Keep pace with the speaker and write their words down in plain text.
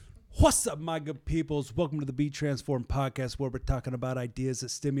What's up, my good peoples? Welcome to the Be Transformed podcast, where we're talking about ideas that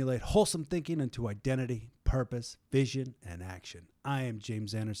stimulate wholesome thinking into identity, purpose, vision, and action. I am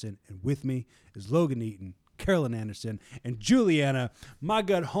James Anderson, and with me is Logan Eaton, Carolyn Anderson, and Juliana, my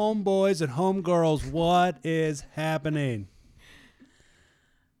good homeboys and homegirls. What is happening?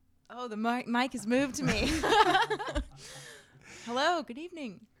 Oh, the mic has moved to me. Hello, good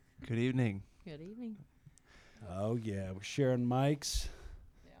evening. Good evening. Good evening. Oh, yeah, we're sharing mics,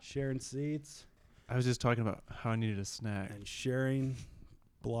 sharing seats, I was just talking about how I needed a snack. and sharing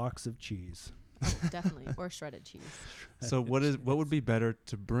blocks of cheese. Oh, definitely. Or shredded cheese. So what would be better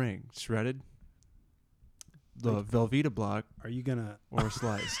to bring? Shredded? The Like- Velveeta block Are you going to... or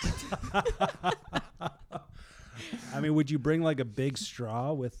sliced? I mean, would you bring like a big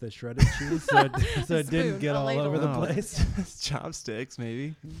straw with the shredded cheese so it didn't Spoon, get a all over the ladle. place? Chopsticks,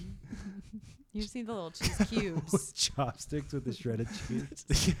 maybe. You've seen the little cheese cubes. With chopsticks with the shredded cheese.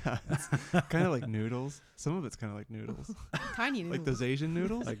 Yeah, it's kind of like noodles. Some of it's kind of like noodles, Tiny like those Asian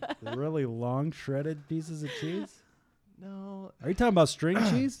noodles. Like really long shredded pieces of cheese? No, Are you talking about string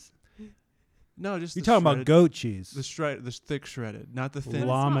cheese? no, just You're the talking about shredded- goat cheese. the thick shredded, not the thin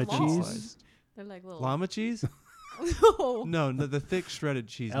Llama It's not long. cheese? sliced. They're like little. Llama cheese? No. No, the thick shredded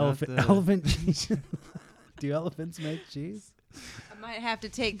cheese. Elephant, not the, elephant cheese. Do elephants make cheese? I might have to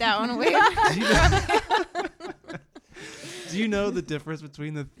take that one away. Do you know the difference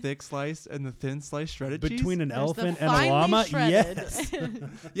between the thick slice and the thin slice shredded cheese? Between an There's the elephant and a finely llama? shredded. Yes.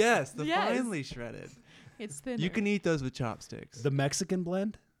 Yes, the Yes. finely shredded. It's thinner. You can eat those with chopsticks. The Mexican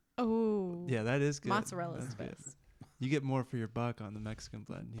blend? Oh. Yeah, that is good. Mozzarella's That's the good. best. You get more for your buck on the Mexican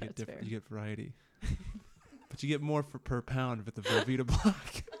blend. You get That's fair. You get variety. But you get more per pound with the Velveeta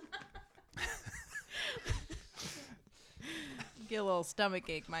block. Get a little stomach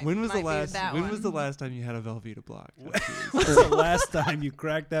ache. When was the last That one. time you had a Velveeta block? When's the last time you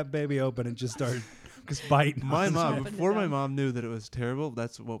cracked that baby open and just started just biting? My on it? mom, Up and before my down. mom knew that it was terrible,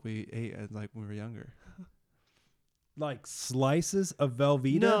 that's what we ate like when we were younger. Like slices of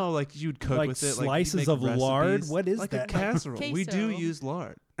Velveeta? No, like you'd cook Like with it. slices like you'd of make lard? recipes. What is like that? a casserole. We do Queso. use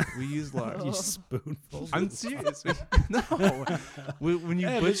lard. We use lard. Oh. You spoonfuls. I'm serious. No. When you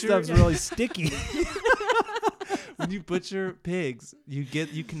Hey, this butcher stuff's really sticky. when you butcher pigs, you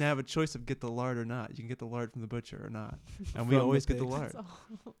can have a choice of get the lard or not. You can get the lard from the butcher or not. And we From the always get the pig. lard. That's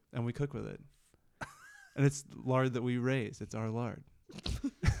all. And we cook with it. And it's lard that we raise. It's our lard.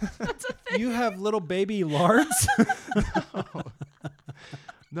 You have little baby lards?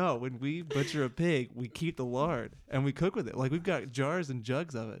 No, when we butcher a pig, we keep the lard and we cook with it. Like we've got jars and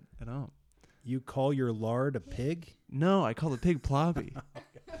jugs of it at home. You call your lard a pig? No, I call the pig Ploppy.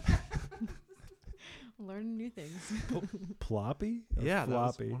 Learning new things. Ploppy? Or Yeah, that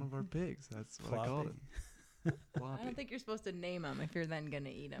was floppy? one of our pigs. That's what I called it. I Floppy. don't think you're supposed to name them if you're then going to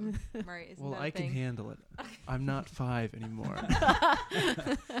eat them. Right? Isn't Well, that a I can thing? handle it. I'm not 5 anymore.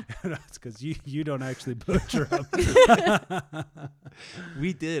 No, it's because you don't actually butcher them.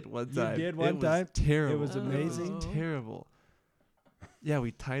 We did one You time. did one it was time? Terrible. It was amazing? It was terrible. Yeah,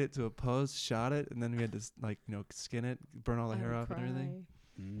 we tied it to a post, shot it, and then we had to skin it, burn all the I hair would off and everything.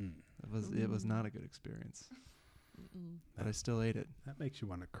 cry. Mm, It was not a good experience, Mm-mm. but I still ate it. that makes you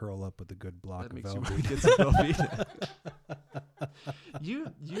want to curl up with a good block That of makes you Velveeta. want to get some Velveeta.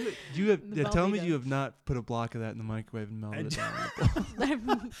 you have The tell me Velveeta. you have not put a block of that in the microwave and melted it down.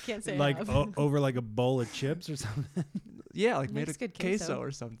 I can't say Like I have. over like a bowl of chips or something. Yeah, like made Makes a good queso. queso.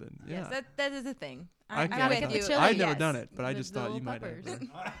 or something. Yes, Yeah. that is a thing. I I'm gotta with get you. the chili, I've never yes. done it, but I The just thought you little might peppers. have.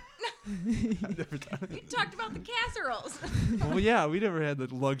 I've never done You it. talked about the casseroles. Well, yeah, we never had the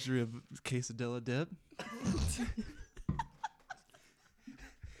luxury of quesadilla dip.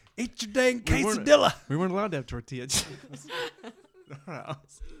 Eat your dang We weren't- quesadilla. We weren't allowed to have tortilla chips. in our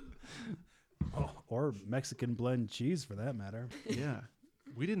house. Or Mexican blend cheese for that matter. Yeah.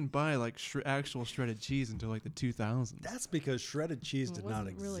 We didn't buy like actual shredded cheese until like the 2000s. That's because shredded cheese Well, did it not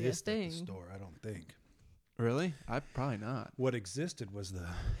wasn't really a exist at the thing. store, I don't think. Really? I probably not. What existed was the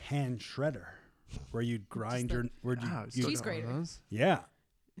hand shredder, where you'd grind the- your... Where'd you, Wow, you- still Cheese got one of grater. those? yeah.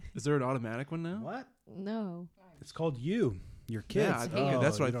 Is there an automatic one now? What? No. It's called your kids. Yeah, I think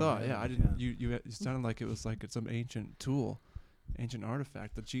that's Oh, what I you don't thought. have Yeah, I it, didn't. You sounded like it was like some ancient tool, ancient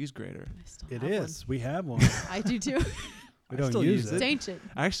artifact, the cheese grater. I still It have is. We have one. One. I do too. We I don't still use use it. It's ancient.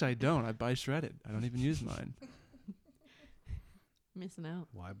 Actually, I don't. I buy shredded. I don't even use mine. Missing out.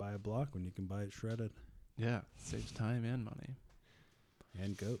 Why buy a block when you can buy it shredded? Yeah, saves time and money.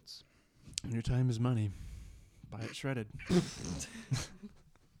 And goats. And your time is money. Buy it shredded.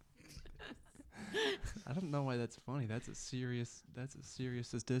 I don't know why that's funny. That's a serious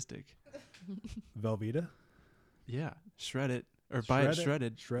statistic. Velveeta? Yeah, shred it Or buy it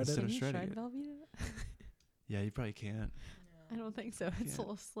Shredded. shredded instead Can of you shredding shred it. Velveeta? Yeah, you probably can't. I don't think so. It's a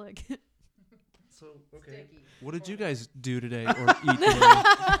little slick. So okay, what did you guys do today or eat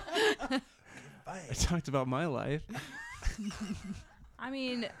today? I talked about my life. I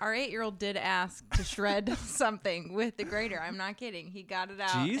mean, our 8-year-old did ask to shred something with the grater. I'm not kidding. He got it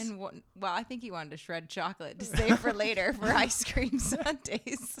out. Cheese? And well, I think he wanted to shred chocolate to save for later for ice cream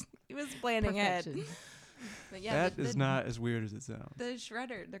sundaes. He was planning ahead. Perfection. But yeah, That is not as weird as it sounds. the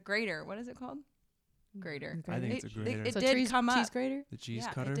shredder, the grater. What is it called? Grater. I think it's a grater. It So did come up. cheese grater? The cheese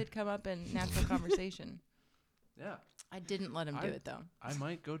Yeah, cutter. it did come up in natural conversation. Yeah. I didn't let him do it though. I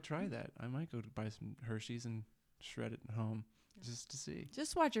might go try that. I might go to buy some Hershey's and shred it at home just to see.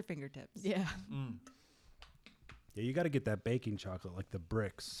 Just watch your fingertips. Yeah. Mm. Yeah, you got to get that baking chocolate, like the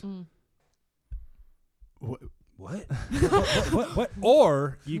bricks. Mm. What? What?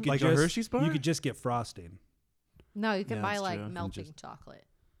 Or you could Like a just, Hershey's bar? You could just get frosting. No, you can Yeah, buy that's like true. melting just- chocolate.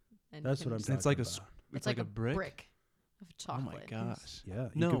 And That's you can what I'm just- talking It's like a about. It's like a brick. of Oh chocolate. my gosh. Yeah,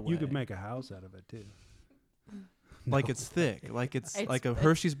 No you could way. make a house out of it too. Like No it's thick. Like it's It's- like a it's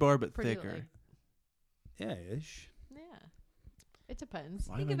Hershey's bar but pretty thicker. like- Yeah, ish. Yeah. It depends.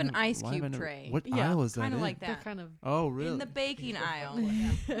 Why Think have of I an never- ice why have I cube never- tray. What Yeah, aisle is that kinda in? like They're that. kind of Oh, really? In the baking aisle.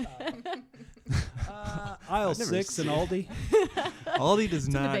 Aisle I've never 6 in seen- Aldi. Aldi does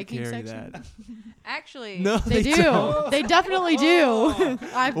in the not baking carry section. that. Actually, No, They do. don't. They definitely do.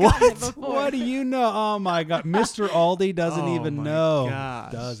 I've gotten it before. What do you know? Oh my God, Mr. Aldi doesn't Oh even my know.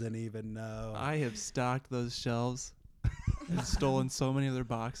 gosh. Doesn't even know. I have stocked those shelves and stolen so many of their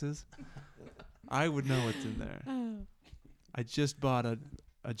boxes. I would know what's in there. Oh. I just bought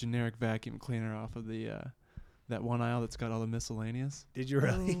a generic vacuum cleaner off of the that one aisle that's got all the miscellaneous. Did you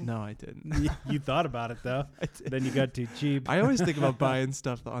really? Oh. No, I didn't. You thought about it though. I did. Then you got too cheap. I always think about buying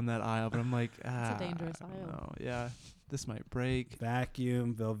stuff on that aisle, but I'm like, a dangerous I don't aisle. know. Yeah, this might break.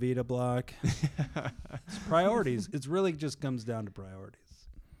 Vacuum, Velveeta block. It's priorities. It really just comes down to priorities.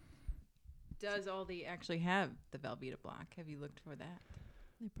 does Aldi actually have the Velveeta block? Have you looked for that?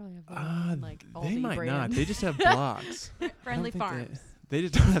 They probably have their own, like they Aldi might brand. not. They just have blocks. Friendly think they- Farms. They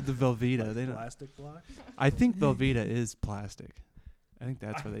just don't have the Velveeta. They don't. Plastic block. I think Velveeta is plastic. I think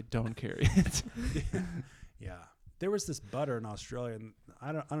that's why they don't carry it. Yeah. There was this butter in Australia, and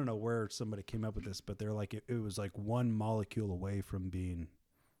I don't know where somebody came up with this, but they're like it was like one molecule away from being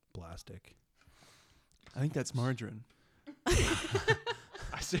plastic. I think that's margarine.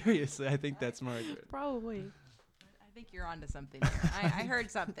 Seriously, I think that's margarine. Probably. I think you're onto something there. I heard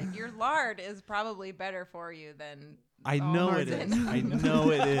something. Your lard is probably better for you than I know it is. margarine. I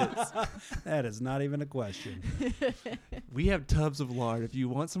know it is. That is not even a question. We have tubs of lard. If you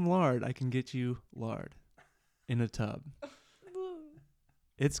want some lard, I can get you lard in a tub.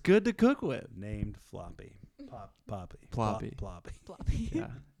 It's good to cook with. Named Floppy. Poppy. Ploppy. Ploppy. Floppy. Yeah.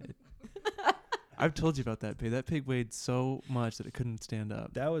 I've told you about that pig. That pig weighed so much that it couldn't stand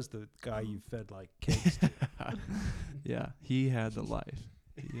up. That was the guy you fed like cakes to. Yeah, he had the life.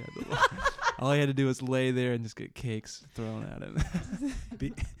 He had the life. All he had to do was lay there and just get cakes thrown at him.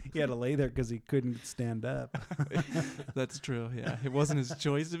 He had to lay there because he couldn't stand up. That's true. Yeah, it wasn't his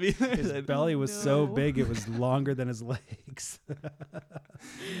choice to be there. His belly was so No. big it was longer than his legs.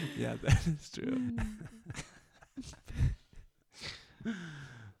 Yeah, that is true.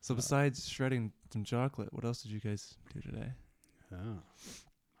 So besides shredding some chocolate, what else did you guys do today? Oh,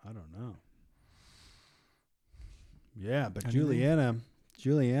 I don't know. Yeah, but Anything?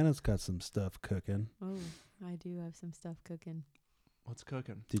 Juliana's got some stuff cooking. Oh, I do have some stuff cooking. What's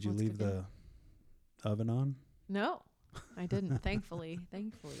cooking? Did you What's leave cooking? the oven on? No, I didn't. Thankfully, I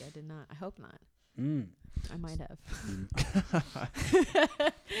did not. I hope not. I might have.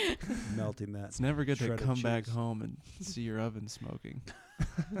 Melting that. It's never good to Shredded come back cheese. home and see your oven smoking.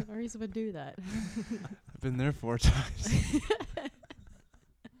 Maurice would do that. I've been there 4 times.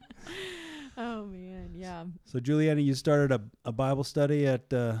 Oh man, yeah. So Juliana, you started a Bible study at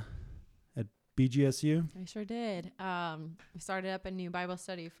BGSU. I sure did. We started up a new Bible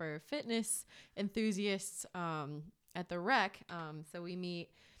study for fitness enthusiasts at the rec. So we meet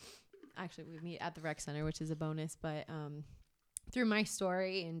at the rec center, which is a bonus. But through my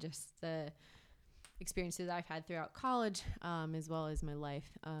story and just the experiences I've had throughout college, as well as my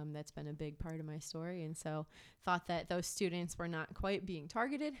life, that's been a big part of my story. And so thought that those students were not quite being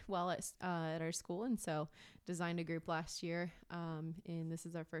targeted well at our school. And so designed a group last year. And this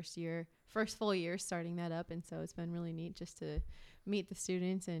is our first full year starting that up. And so it's been really neat just to meet the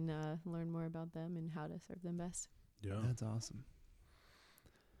students and learn more about them and how to serve them best. Yeah. That's awesome.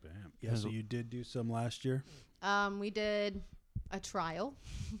 Bam. Yeah. So you did do some last year. We did a trial.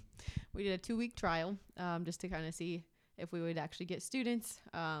 We did a 2-week trial just to kind of see if we would actually get students,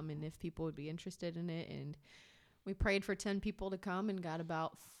 and if people would be interested in it. And we prayed for 10 people to come and got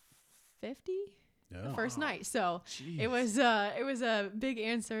about 50 the first night. So it was a big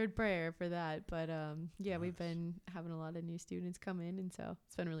answered prayer for that. But yeah, Nice. we've been having a lot of new students come in, and so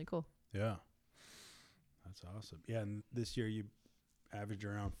it's been really cool. Yeah. That's awesome. Yeah, and this year you average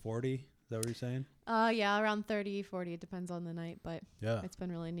around 40. Is that what you're saying? Yeah, around 30, 40. It depends on the night, but Yeah. it's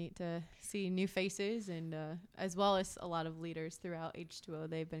been really neat to see new faces, and as well as a lot of leaders throughout H2O.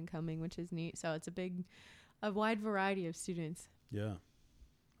 They've been coming, which is neat. So it's a wide variety of students. Yeah.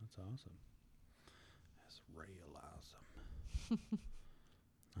 That's awesome. That's real awesome.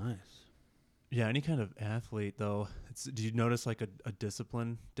 Nice. Yeah, any kind of athlete though. Do you notice like a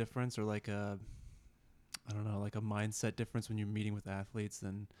discipline difference or like a like a mindset difference when you're meeting with athletes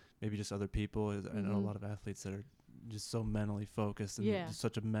than maybe just other people? I know a Mhm. lot of athletes that are just so mentally focused and Yeah. just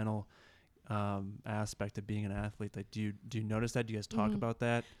such a mental aspect of being an athlete. Like, do you notice that? Do you guys talk Mhm. about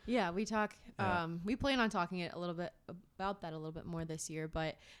that? Yeah, we talk. Yeah. We plan on talking about that a little bit more this year.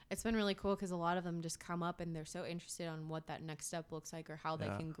 But it's been really cool because a lot of them just come up and they're so interested on what that next step looks like or how they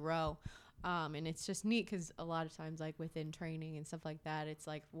Yeah. can grow. And it's just neat because a lot of times, like within training and stuff like that, it's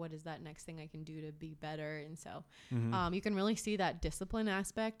like, what is that next thing I can do to be better? And so Mhm. you can really see that discipline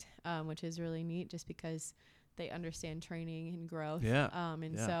aspect, which is really neat, just because they understand training and growth. Yeah.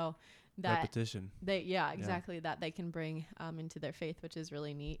 And Yeah. so that Repetition. exactly that they can bring into their faith, which is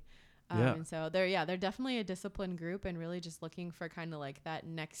really neat. Yeah. And so they're definitely a disciplined group and really just looking for kind of like that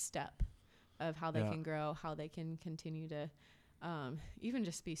next step of how they Yeah. can grow, how they can continue to even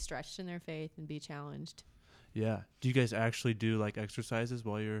just be stretched in their faith and be challenged. Yeah. Do you guys actually do like exercises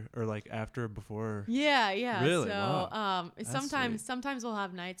while you're or like after or before? Yeah. Really? So Wow. That's sometimes we'll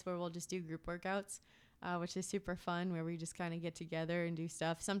have nights where we'll just do group workouts, which is super fun, where we just kind of get together and do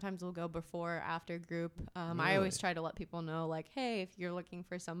stuff. Sometimes we'll go before or after group. I Really? always try to let people know, like, hey, if you're looking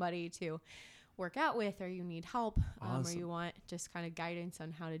for somebody to work out with, or you need help, or Awesome. you want just kind of guidance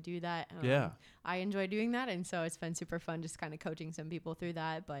on how to do that. Yeah. I enjoy doing that, and so it's been super fun just kind of coaching some people through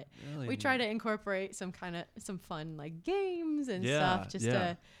that. But Really we try neat. to incorporate some fun like games and Yeah, stuff just yeah.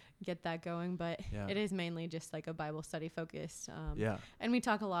 to get that going. But Yeah. it is mainly just like a Bible study focused. Yeah. And we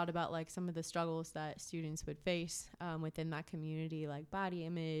talk a lot about like some of the struggles that students would face within that community, like body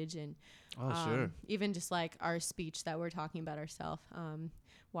image and Oh, sure. even just like our speech that we're talking about ourselves,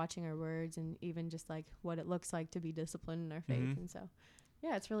 watching our words, and even just like what it looks like to be disciplined in our faith. Mhm. And so,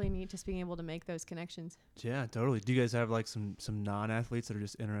 yeah, it's really neat just being able to make those connections. Yeah, totally. Do you guys have like some non-athletes that are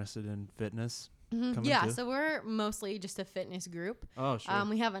just interested in fitness? Coming Yeah, too? so we're mostly just a fitness group. Oh, sure.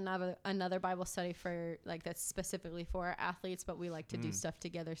 We have another Bible study for like that's specifically for our athletes, but we like to do stuff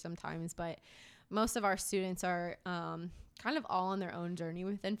together sometimes. But most of our students are kind of all on their own journey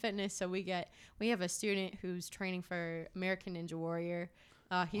within fitness. So we have a student who's training for American Ninja Warrior.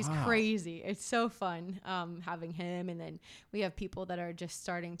 He's Wow. crazy. It's so fun having him. And then we have people that are just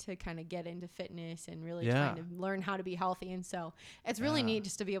starting to kind of get into fitness and really Yeah. trying to learn how to be healthy. And so it's really Yeah. neat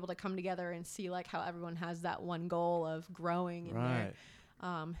just to be able to come together and see like how everyone has that one goal of growing in Right.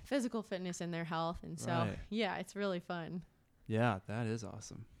 their physical fitness and their health. And so, Right. yeah, it's really fun. Yeah, that is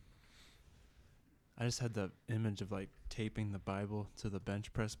awesome. I just had the image of like taping the Bible to the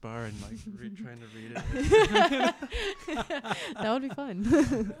bench press bar and like trying to read it. That would be fun.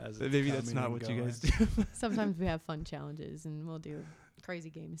 As it's Maybe that's coming not and what you going. guys do. Sometimes we have fun challenges and we'll do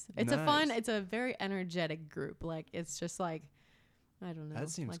crazy games. It's Nice. it's a very energetic group. Like it's just like, I don't know. That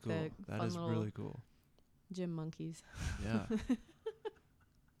seems like cool. the That fun is little really cool. gym monkeys. Yeah.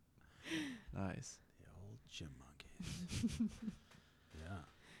 Nice. The old gym monkeys. Yeah.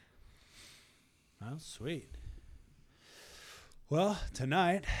 Well, sweet. Well,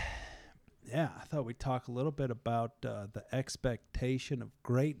 tonight, I thought we'd talk a little bit about the expectation of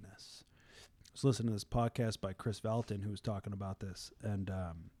greatness. I was listening to this podcast by Chris Valton, who was talking about this. And,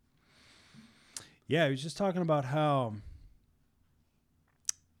 he was just talking about how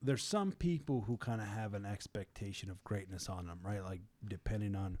there's some people who kind of have an expectation of greatness on them, right? Like,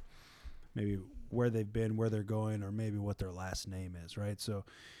 depending on maybe where they've been, where they're going, or maybe what their last name is, right? So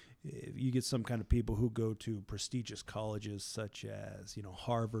if you get some kind of people who go to prestigious colleges such as,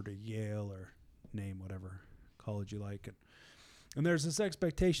 Harvard or Yale, or name whatever college you like. And there's this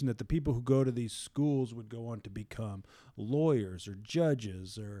expectation that the people who go to these schools would go on to become lawyers or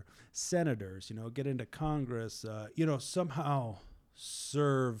judges or senators, get into Congress, somehow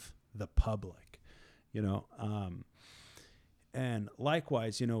serve the public, and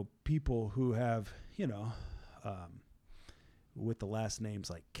likewise, people who have, with the last names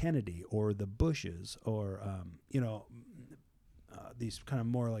like Kennedy or the Bushes or, these kind of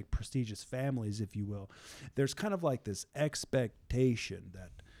more like prestigious families, if you will, there's kind of like this expectation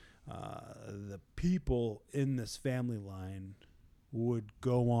that the people in this family line would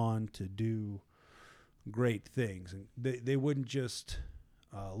go on to do great things, and they wouldn't just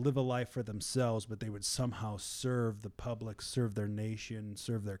live a life for themselves, but they would somehow serve the public, serve their nation,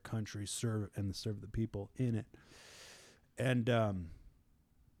 serve their country, serve the people in it. And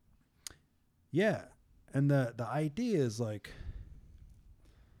and the idea is like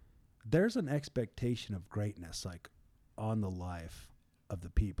there's an expectation of greatness like on the life of the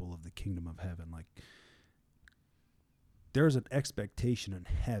people of the kingdom of heaven. Like there's an expectation in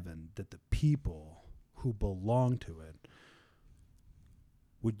heaven that the people who belong to it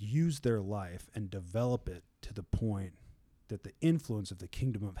would use their life and develop it to the point that the influence of the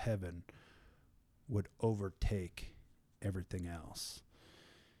kingdom of heaven would overtake everything else.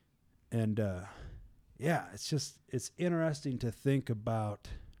 And it's interesting to think about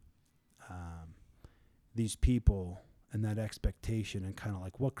these people and that expectation, and kind of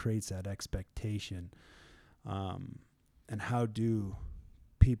like what creates that expectation, and how do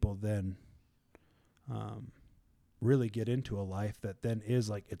people then really get into a life that then is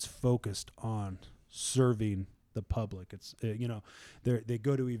like it's focused on serving the public. It's they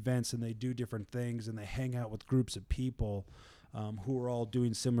go to events and they do different things and they hang out with groups of people who are all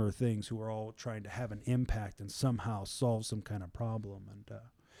doing similar things, who are all trying to have an impact and somehow solve some kind of problem. And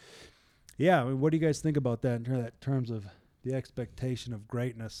I mean, what do you guys think about that in terms of the expectation of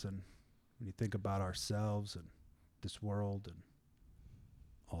greatness, and when you think about ourselves and this world and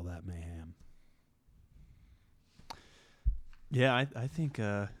all that mayhem? Yeah, I think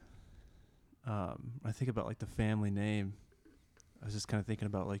I think about like the family name. I was just kind of thinking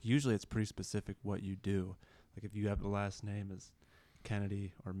about like usually it's pretty specific what you do. Like if you have the last name as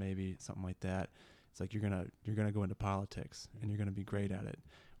Kennedy or maybe something like that, it's like you're gonna go into politics and you're gonna be great at it.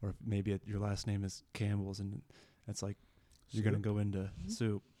 Or if maybe your last name is Campbell's and it's like you're gonna go into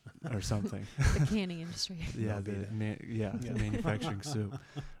soup or something. The canning industry. Yeah, manufacturing soup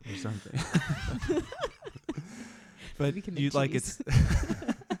or something. But you like it's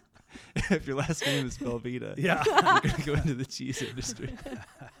if your last name is Velveeta, you're gonna go into the cheese industry.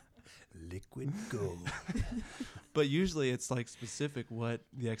 Liquid gold. But usually it's like specific what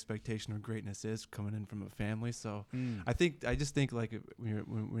the expectation of greatness is coming in from a family. So I just think like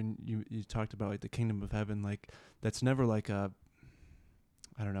when you talked about like the kingdom of heaven, like that's never like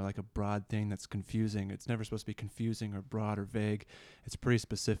like a broad thing that's confusing. It's never supposed to be confusing or broad or vague. It's pretty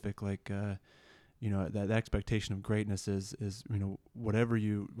specific. Like that expectation of greatness is whatever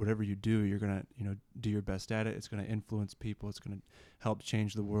you do, you're gonna do your best at it. It's gonna influence people. It's gonna help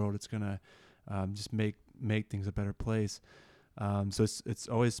change the world. It's gonna just make things a better place. So it's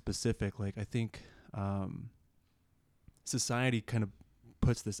always specific. Like I think society kind of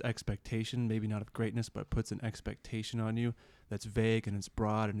puts this expectation, maybe not of greatness, but puts an expectation on you that's vague and it's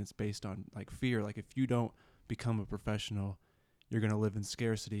broad and it's based on like fear. Like if you don't become a professional, you're going to live in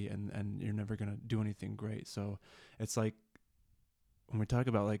scarcity and you're never going to do anything great. So it's like when we talk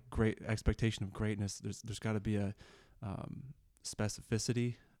about like great expectation of greatness, there's got to be a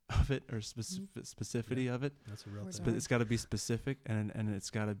specificity of it or specificity of it. That's a real thing. But it's got to be specific and it's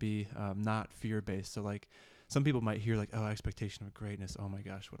got to be not fear-based. So like some people might hear like, oh, expectation of greatness. Oh my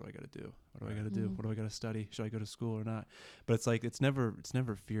gosh, what do I got to do? What do I got to do? What do I got to study? Should I go to school or not? But it's like it's never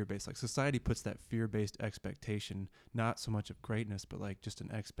fear-based. Like society puts that fear-based expectation, not so much of greatness, but like just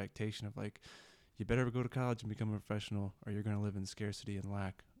an expectation of like, you better go to college and become a professional or you're going to live in scarcity and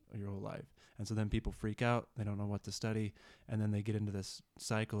lack your whole life. And so then people freak out. They don't know what to study. And then they get into this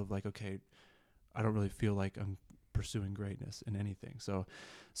cycle of like, okay, I don't really feel like I'm pursuing greatness in anything. So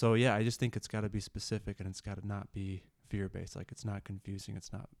yeah, I just think it's got to be specific and it's got to not be fear-based. Like it's not confusing.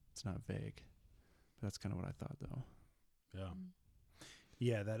 It's not vague. But that's kind of what I thought though. Yeah.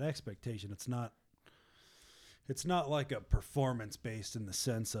 Yeah. That expectation, it's not like a performance based in the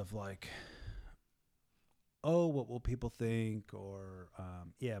sense of like, oh, what will people think? Or,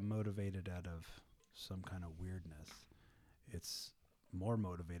 motivated out of some kind of weirdness. It's more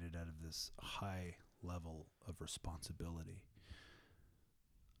motivated out of this high level of responsibility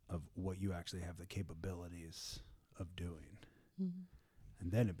of what you actually have the capabilities of doing. Mm-hmm.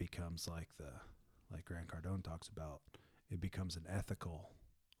 And then it becomes like Grant Cardone talks about, it becomes an ethical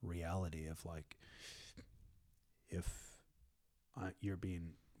reality of like, if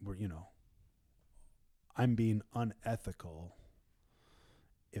I'm being unethical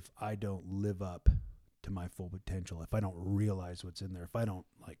if I don't live up to my full potential, if I don't realize what's in there, if I don't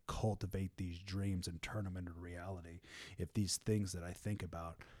like cultivate these dreams and turn them into reality, if these things that I think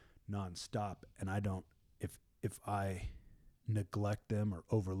about nonstop and I don't, if I neglect them or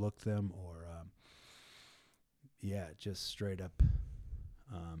overlook them or just straight up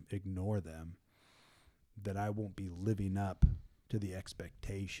ignore them, that I won't be living up to the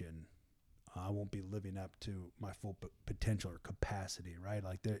expectation. I won't be living up to my full potential or capacity, right?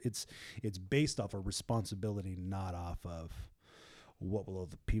 Like it's based off of responsibility, not off of what will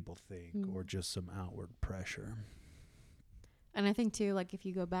other people think or just some outward pressure. And I think too, like if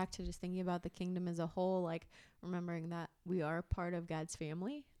you go back to just thinking about the kingdom as a whole, like remembering that we are part of God's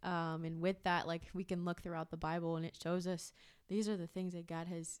family. And with that, like we can look throughout the Bible and it shows us these are the things that God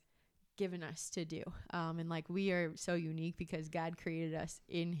has given us to do. And like we are so unique because God created us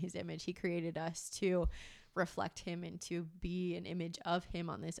in his image. He created us to reflect him and to be an image of him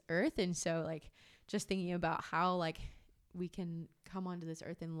on this earth. And so like just thinking about how like we can come onto this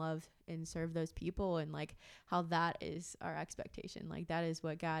earth and love and serve those people, and like how that is our expectation. Like that is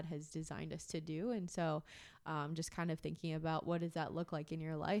what God has designed us to do. And so just kind of thinking about what does that look like in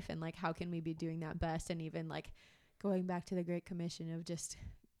your life, and like how can we be doing that best, and even like going back to the Great Commission of just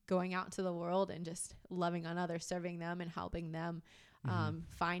going out to the world and just loving on others, serving them and helping them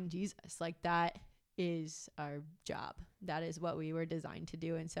find Jesus. Like that is our job. That is what we were designed to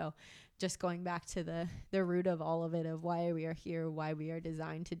do. And so just going back to the root of all of it, of why we are here, why we are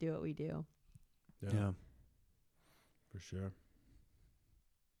designed to do what we do. Yeah. For sure.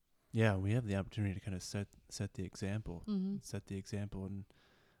 Yeah, we have the opportunity to kind of set the example, and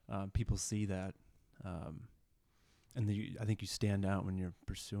people see that. And I think you stand out when you're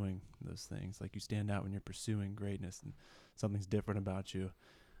pursuing those things. Like you stand out when you're pursuing greatness and something's different about you.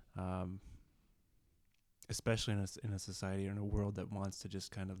 Especially in a society or in a world that wants to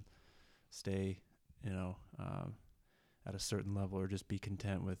just kind of stay, at a certain level, or just be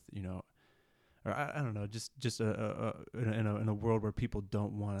content with, or I don't know, just in a world where people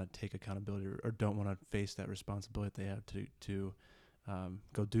don't want to take accountability or don't want to face that responsibility they have to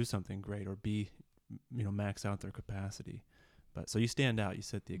go do something great or be, max out their capacity. But so you stand out, you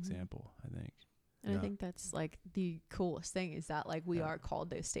set the example, I think. And I think that's like the coolest thing is that like we are called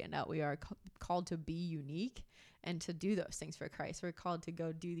to stand out. We are called to be unique and to do those things for Christ. We're called to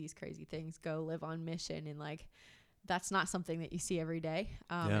go do these crazy things, go live on mission. And like, that's not something that you see every day.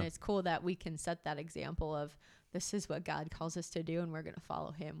 And it's cool that we can set that example of this is what God calls us to do, and we're going to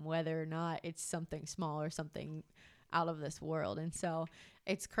follow him, whether or not it's something small or something out of this world. And so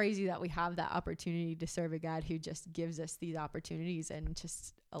it's crazy that we have that opportunity to serve a God who just gives us these opportunities and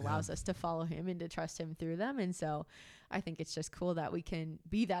just allows us to follow him and to trust him through them. And so I think it's just cool that we can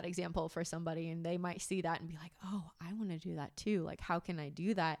be that example for somebody, and they might see that and be like, oh, I want to do that too. Like, how can I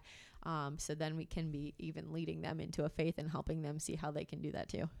do that? So then we can be even leading them into a faith and helping them see how they can do that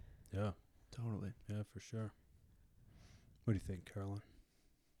too. Yeah, Totally. yeah, for sure. What do you think, Caroline?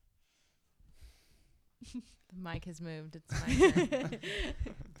 The mic has moved. It's my turn.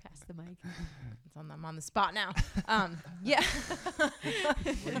 Pass the mic. I'm on the spot now. Yeah.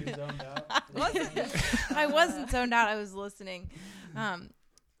 Were you zoned out? I wasn't zoned out. I was listening.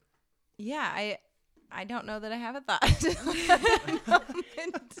 Yeah, I don't know that I have a thought.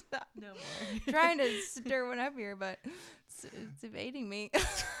 No more. Trying to stir one up here, but it's evading me.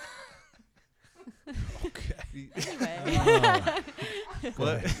 Okay. Anyway. Go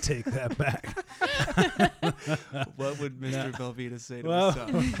ahead and take that back. What would Mr. Velveeta say to Well,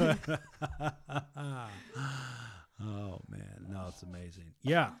 his son? Oh man, no, it's amazing.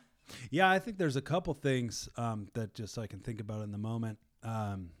 Yeah, I think there's a couple things that just I can think about in the moment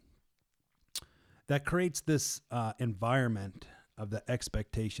that creates this environment of the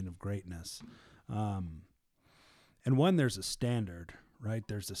expectation of greatness. And one, there's a standard, right?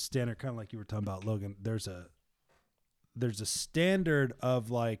 There's a standard, kind of like you were talking about, Logan. There's a standard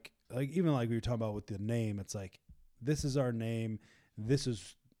of like even like we were talking about with the name. It's like, this is our name. This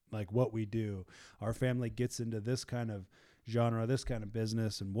is like what we do. Our family gets into this kind of genre, this kind of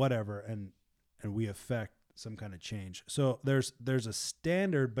business and whatever, and we affect some kind of change. So there's a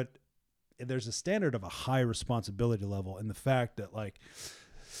standard, but there's a standard of a high responsibility level, and the fact that like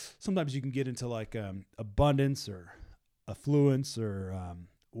sometimes you can get into like abundance or affluence or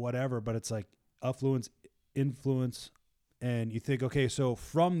whatever, but it's like affluence, influence, and you think, okay, so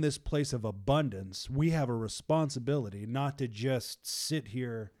from this place of abundance, we have a responsibility not to just sit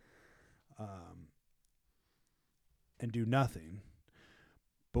here and do nothing,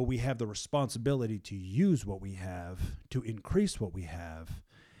 but we have the responsibility to use what we have, to increase what we have,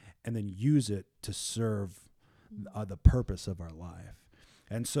 and then use it to serve the purpose of our life.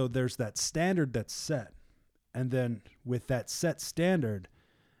 And so there's that standard that's set. And then with that set standard,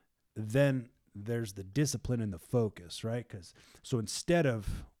 then there's the discipline and the focus, right? So instead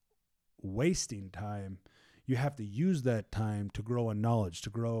of wasting time, you have to use that time to grow in knowledge, to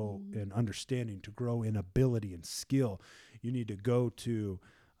grow in understanding, to grow in ability and skill. You need to go to,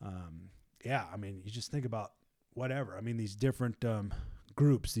 you just think about whatever. I mean, these different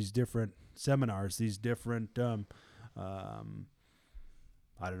groups, these different seminars, these different,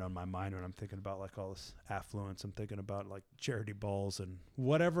 I don't know, in my mind when I'm thinking about like all this affluence, I'm thinking about like charity balls and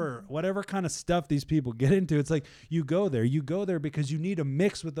whatever kind of stuff these people get into. It's like you go there because you need to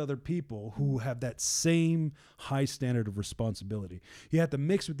mix with other people who have that same high standard of responsibility. You have to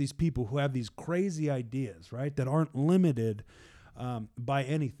mix with these people who have these crazy ideas, right? That aren't limited by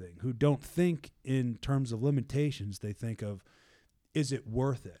anything, who don't think in terms of limitations. They think of, is it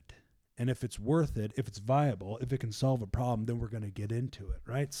worth it? And if it's worth it, if it's viable, if it can solve a problem, then we're going to get into it,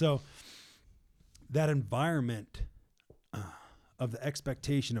 right? So that environment of the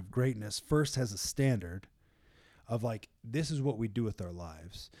expectation of greatness first has a standard of like, this is what we do with our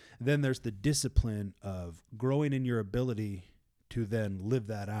lives. Then there's the discipline of growing in your ability to then live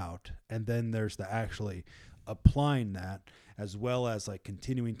that out. And then there's the actually applying that, as well as like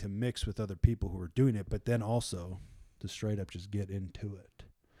continuing to mix with other people who are doing it, but then also to straight up just get into it.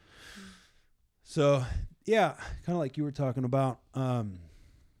 So, yeah, kind of like you were talking about,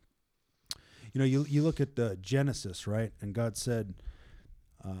 you look at the Genesis, right? And God said,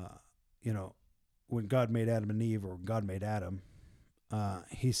 when God made Adam and Eve, or God made Adam,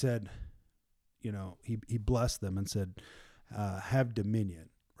 he said, he blessed them and said, have dominion,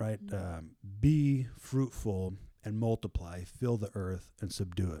 right? Be fruitful and multiply, fill the earth and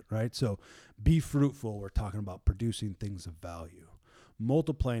subdue it, right? So be fruitful, we're talking about producing things of value.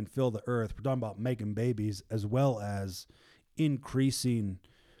 Multiply and fill the earth, we're talking about making babies, as well as increasing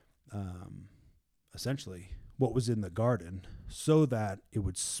essentially what was in the garden so that it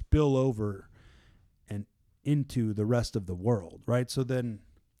would spill over and into the rest of the world, right? So then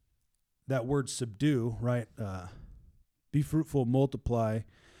that word subdue, right? Be fruitful, multiply,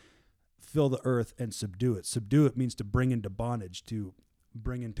 fill the earth, and subdue it. Subdue it means to bring into bondage, to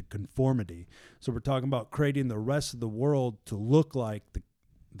bring into conformity. So we're talking about creating the rest of the world to look like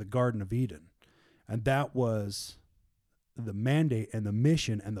the Garden of Eden. And that was the mandate and the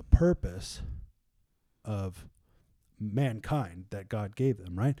mission and the purpose of mankind that God gave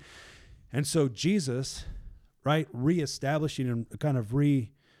them, right? And so Jesus, right, reestablishing and kind of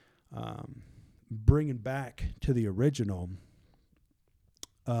bringing back to the original,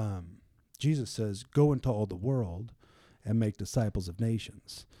 Jesus says, go into all the world and make disciples of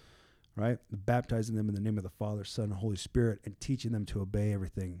nations, right? Baptizing them in the name of the Father, Son, and Holy Spirit, and teaching them to obey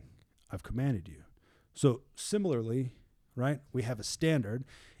everything I've commanded you. So similarly, right, we have a standard: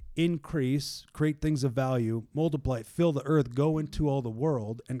 increase, create things of value, multiply, fill the earth, go into all the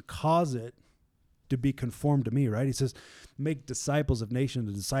world, and cause it to be conformed to me, right? He says, make disciples of nations.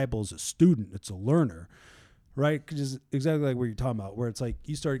 The disciple is a student, it's a learner, right? Just exactly like what you're talking about, where it's like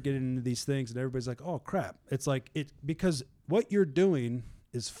you start getting into these things and everybody's like, oh crap. It's like because what you're doing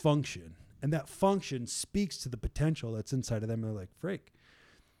is function, and that function speaks to the potential that's inside of them. And they're like, freak,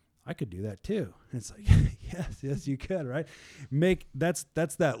 I could do that too. And it's like, yes, you could, right? That's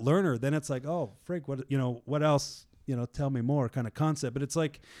that learner. Then it's like, oh, freak, what else, tell me more kind of concept. But it's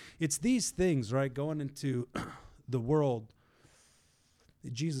like, it's these things, right? Going into the world.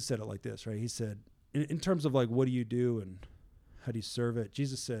 Jesus said it like this, right? He said, in terms of like, what do you do and how do you serve it?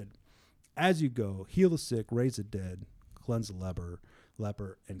 Jesus said, as you go, heal the sick, raise the dead, cleanse the leper,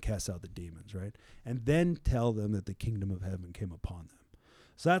 and cast out the demons, right? And then tell them that the kingdom of heaven came upon them.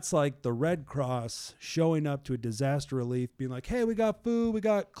 So that's like the Red Cross showing up to a disaster relief, being like, hey, we got food, we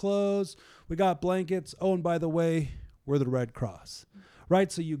got clothes, we got blankets. Oh, and by the way, we're the Red Cross,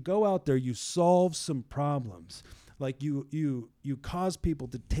 right? So you go out there, you solve some problems. Like you cause people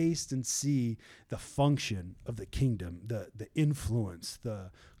to taste and see the function of the kingdom, the influence, the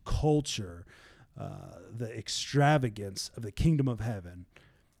culture, the extravagance of the kingdom of heaven.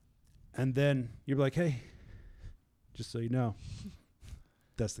 And then you're like, hey, just so you know,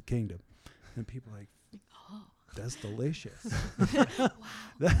 that's the kingdom. And people are like, oh, that's delicious. Wow.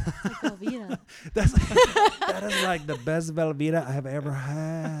 It's like Velveeta. That is like the best Velveeta I have ever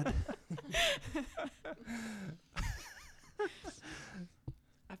had.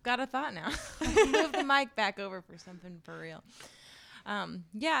 I've got a thought now. Move the mic back over for something for real. I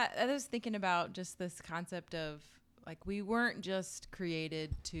was thinking about just this concept of like, we weren't just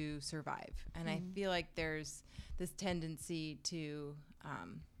created to survive. And I feel like there's this tendency to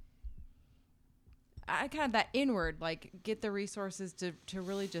kind of that inward, like get the resources to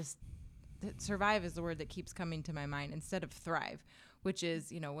really just survive is the word that keeps coming to my mind, instead of thrive, which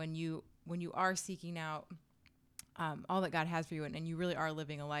is, when you are seeking out all that God has for you, and you really are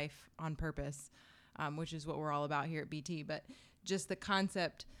living a life on purpose, which is what we're all about here at BT. But just the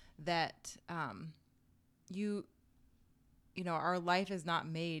concept that you know, our life is not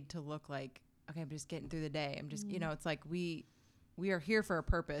made to look like, okay, I'm just getting through the day. I'm just, you know, it's like we are here for a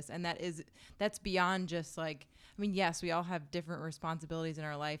purpose. And that's beyond just like, I mean, yes, we all have different responsibilities in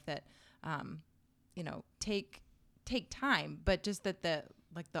our life that, you know, take time, but just that the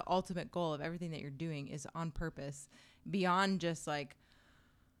ultimate goal of everything that you're doing is on purpose beyond just like,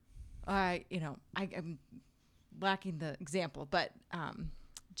 I'm lacking the example, but,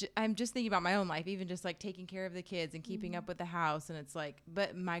 I'm just thinking about my own life, even just like taking care of the kids and keeping up with the house. And it's like,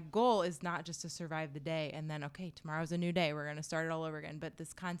 but my goal is not just to survive the day and then, okay, tomorrow's a new day. We're going to start it all over again. But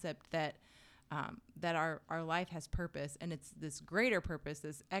this concept that our life has purpose, and it's this greater purpose,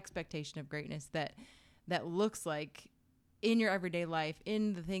 this expectation of greatness that looks like in your everyday life,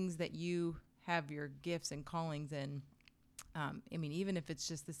 in the things that you have your gifts and callings in. I mean, even if it's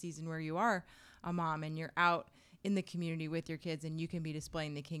just the season where you are a mom and you're out in the community with your kids, and you can be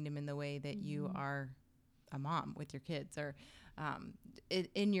displaying the kingdom in the way that you are a mom with your kids, or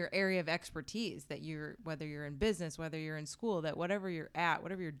in your area of expertise that whether you're in business, whether you're in school, that whatever you're at,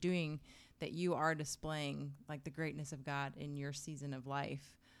 whatever you're doing, that you are displaying like the greatness of God in your season of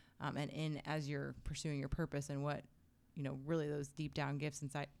life, and as you're pursuing your purpose and what, you know, really those deep down gifts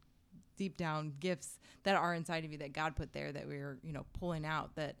that are inside of you that God put there that we're, you know, pulling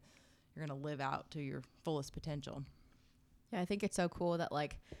out, that you're going to live out to your fullest potential. Yeah, I think it's so cool that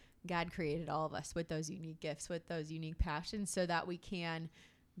like God created all of us with those unique gifts, with those unique passions, so that we can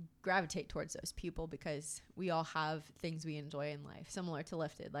gravitate towards those people, because we all have things we enjoy in life, similar to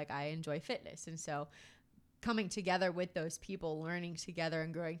Lifted. Like I enjoy fitness. And so coming together with those people, learning together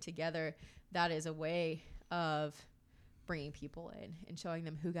and growing together, that is a way of bringing people in and showing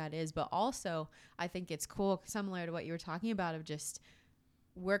them who God is. But also I think it's cool, similar to what you were talking about, of just,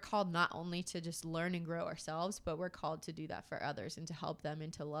 we're called not only to just learn and grow ourselves, but we're called to do that for others and to help them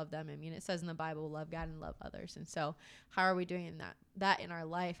and to love them. I mean, it says in the Bible, love God and love others. And so how are we doing that in our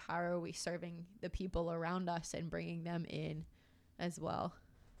life? How are we serving the people around us and bringing them in as well?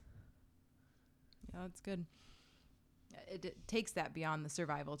 Yeah, that's good. It takes that beyond the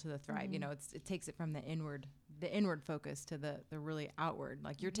survival to the thrive. You know, it takes it from the inward focus to the really outward.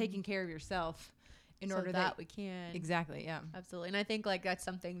 Like you're taking care of yourself in order that we can. Exactly. Yeah, absolutely. And I think like that's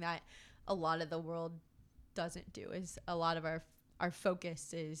something that a lot of the world doesn't do, is a lot of our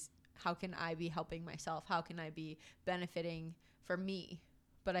focus is, how can I be helping myself? How can I be benefiting for me?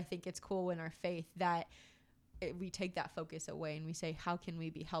 But I think it's cool in our faith that we take that focus away and we say, how can we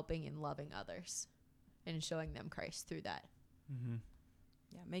be helping and loving others and showing them Christ through that? Mm-hmm.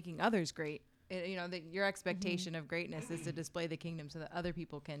 Yeah, making others great. You know, that your expectation of greatness is to display the kingdom so that other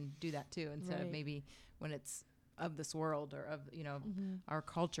people can do that too, instead of maybe when it's of this world or of, you know, our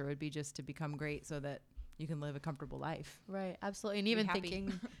culture, would be just to become great so that you can live a comfortable life. Right. Absolutely. And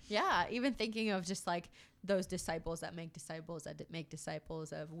even thinking of just like those disciples that make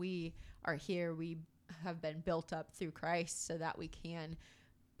disciples of, we are here, we have been built up through Christ so that we can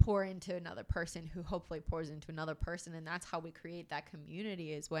pour into another person who hopefully pours into another person. And that's how we create that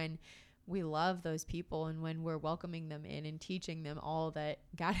community, is when we love those people and when we're welcoming them in and teaching them all that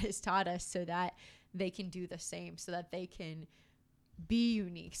God has taught us, so that they can do the same, so that they can be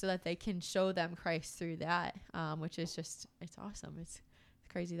unique, so that they can show them Christ through that, which is just, it's awesome. It's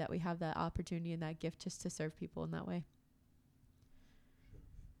crazy that we have that opportunity and that gift just to serve people in that way.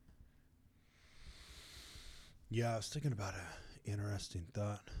 Yeah, I was thinking about an interesting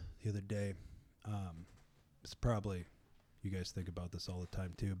thought the other day. It's probably, you guys think about this all the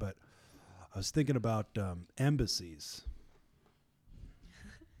time too, but I was thinking about embassies.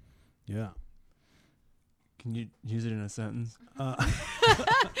 Yeah. Can you use it in a sentence? What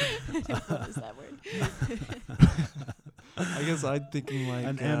is that word? I guess I'm thinking like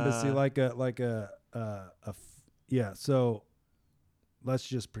an embassy, yeah. So let's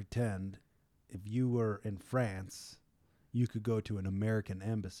just pretend if you were in France, you could go to an American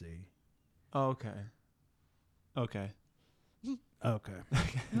embassy. Oh, okay.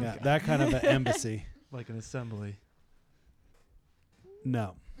 Yeah, that kind of an embassy. Like an assembly.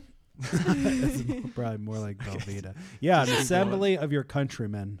 No. It's probably more like Velveeta. Yeah, an assembly of your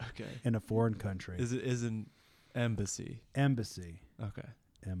countrymen in a foreign country. Is an embassy. Embassy. Okay.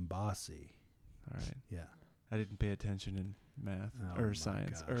 Embassy. All right. Yeah. I didn't pay attention in math or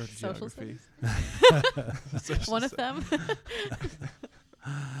science or social geography. One of them.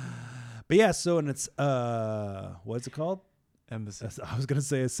 But yeah, so, and it's what's it called? Embassy. I was gonna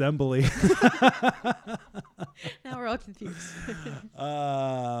say assembly. Now we're all confused.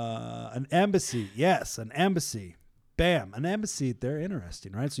 An embassy, yes, an embassy bam, an embassy there.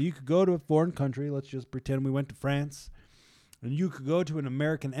 Interesting, right? So you could go to a foreign country. Let's just pretend we went to France, and you could go to an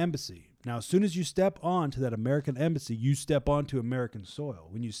American embassy. Now, as soon as you step onto that American embassy, you step onto American soil.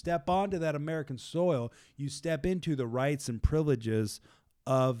 When you step onto that American soil, you step into the rights and privileges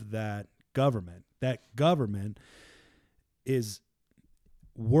of that government. That government is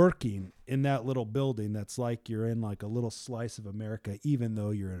working in that little building that's like you're in like a little slice of America, even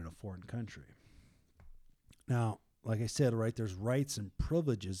though you're in a foreign country. Now, like I said, right, there's rights and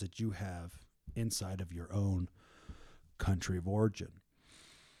privileges that you have inside of your own country of origin,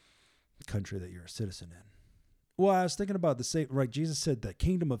 country that you're a citizen in. Well, I was thinking about the same, right? Jesus said the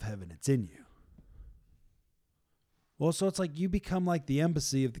kingdom of heaven, it's in you. Well, so it's like you become like the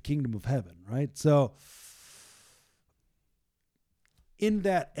embassy of the kingdom of heaven, right? So in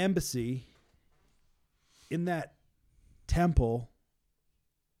that embassy, in that temple,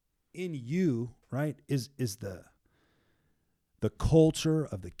 in you, right, is the culture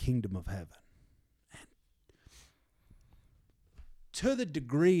of the kingdom of heaven. And to the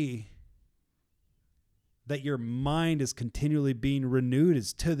degree that your mind is continually being renewed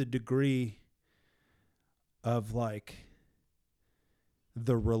is to the degree of like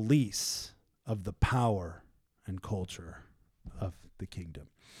the release of the power and culture of the kingdom.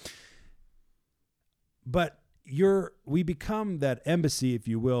 But we become that embassy, if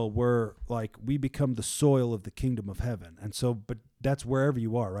you will, where like we become the soil of the kingdom of heaven. And so, but that's wherever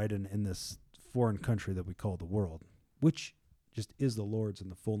you are, right? In this foreign country that we call the world, which just is the Lord's and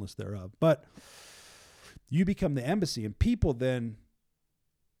the fullness thereof. But you become the embassy, and people then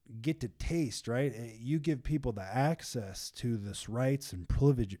get to taste, right? You give people the access to this rights and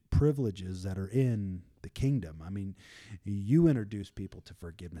privileges that are in the kingdom. I mean, you introduce people to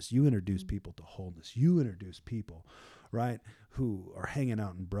forgiveness. You introduce people to wholeness. You introduce people, right, who are hanging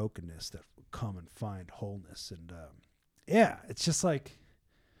out in brokenness that come and find wholeness. And yeah, it's just like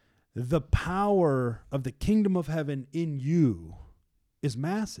the power of the kingdom of heaven in you is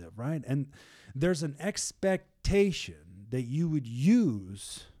massive, right? And there's an expectation that you would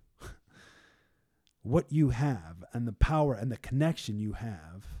use what you have and the power and the connection you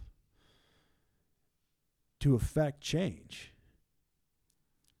have to affect change,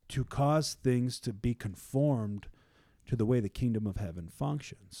 to cause things to be conformed to the way the kingdom of heaven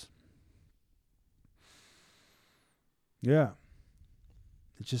functions. Yeah.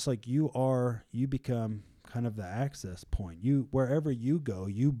 It's just like you become kind of the access point. Wherever you go,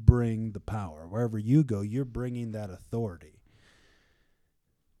 you bring the power. Wherever you go, you're bringing that authority.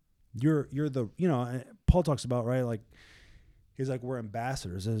 You're the, Paul talks about, right? Like, he's like, we're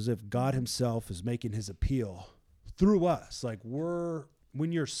ambassadors, as if God himself is making his appeal through us. Like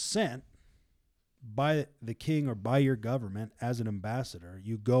when you're sent by the king or by your government as an ambassador,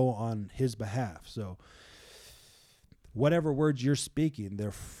 you go on his behalf. So whatever words you're speaking,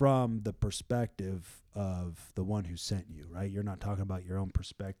 they're from the perspective of the one who sent you, right? You're not talking about your own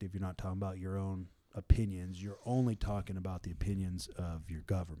perspective. You're not talking about your own opinions. You're only talking about the opinions of your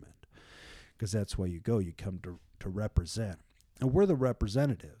government, because that's why you go. You come to represent. And we're the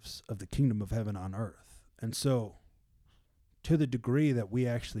representatives of the kingdom of heaven on earth. And so to the degree that we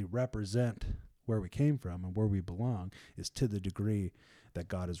actually represent where we came from and where we belong is to the degree that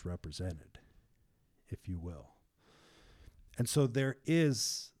God is represented, if you will. And so there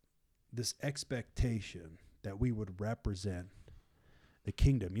is this expectation that we would represent the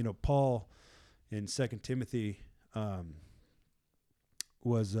kingdom. Paul in 2 Timothy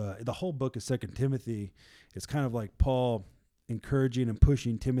was the whole book of 2 Timothy is kind of like Paul encouraging and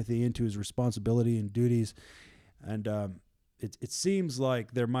pushing Timothy into his responsibility and duties. And it seems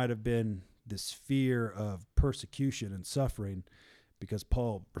like there might have been this fear of persecution and suffering because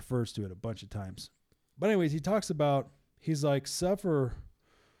Paul refers to it a bunch of times. But anyways, he talks about, he's like, suffer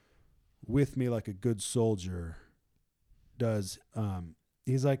with me like a good soldier does.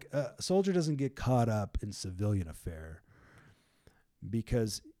 He's like, a soldier doesn't get caught up in civilian affair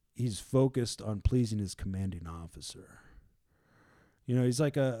because he's focused on pleasing his commanding officer. He's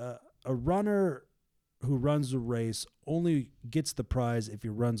like a runner who runs a race only gets the prize if he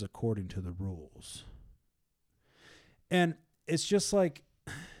runs according to the rules. And it's just like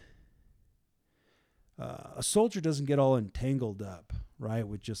a soldier doesn't get all entangled up, right,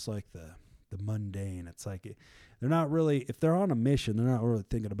 with just like the mundane. It's like they're not really, if they're on a mission, they're not really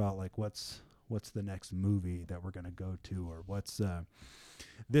thinking about like what's the next movie that we're going to go to, or what's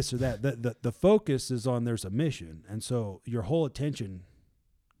this or that. The focus is on there's a mission, and so your whole attention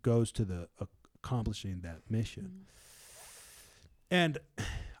goes to the accomplishing that mission. And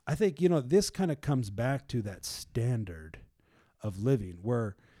I think this kind of comes back to that standard of living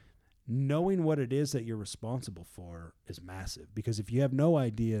where knowing what it is that you're responsible for is massive, because if you have no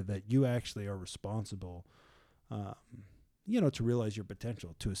idea that you actually are responsible, to realize your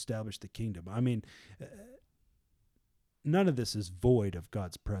potential, to establish the kingdom. I mean, none of this is void of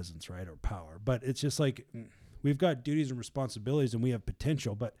God's presence, right, or power, but it's just like we've got duties and responsibilities and we have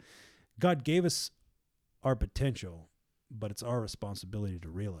potential, but God gave us our potential, but it's our responsibility to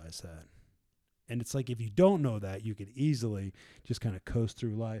realize that. And it's like, if you don't know that, you could easily just kind of coast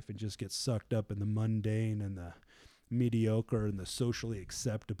through life and just get sucked up in the mundane and the mediocre and the socially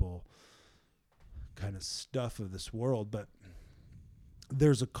acceptable kind of stuff of this world. But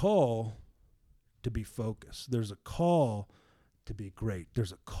there's a call to be focused. There's a call to be great.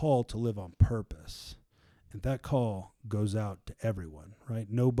 There's a call to live on purpose. And that call goes out to everyone, right?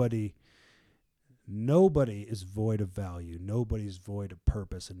 Nobody is void of value. Nobody's void of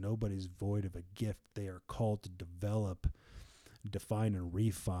purpose, and nobody's void of a gift. They are called to develop, define, and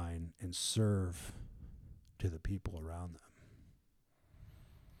refine and serve to the people around them.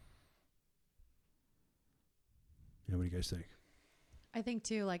 What do you guys think? I think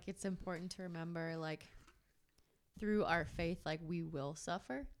too, like, it's important to remember, like, through our faith, like, we will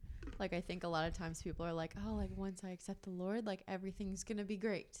suffer. Like, I think a lot of times people are like, oh, like, once I accept the Lord, like, everything's going to be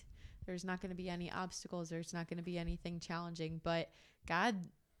great. There's not going to be any obstacles. There's not going to be anything challenging. But God,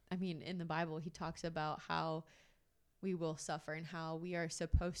 I mean, in the Bible, he talks about how we will suffer and how we are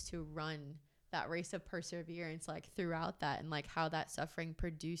supposed to run that race of perseverance, like, throughout that, and like how that suffering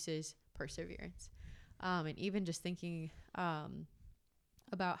produces perseverance. And even just thinking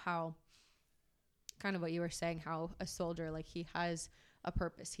about how, kind of what you were saying, how a soldier, like, he has a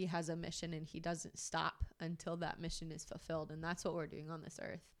purpose, he has a mission, and he doesn't stop until that mission is fulfilled. And that's what we're doing on this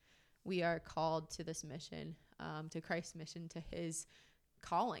earth. We are called to this mission, to Christ's mission, to his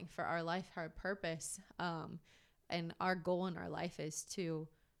calling for our life, our purpose. And our goal in our life is to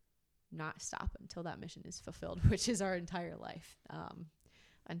not stop until that mission is fulfilled, which is our entire life,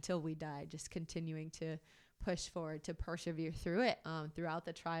 until we die, just continuing to push forward, to persevere through it, throughout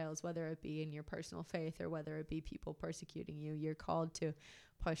the trials, whether it be in your personal faith or whether it be people persecuting you. You're called to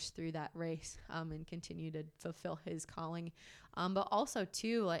push through that race, and continue to fulfill his calling. But also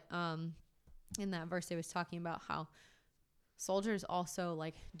too, like, in that verse, it was talking about how soldiers also,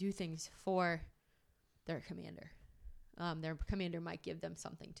 like, do things for their commander. Their commander might give them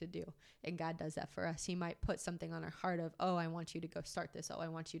something to do, and God does that for us. He might put something on our heart of, oh, I want you to go start this. Oh, I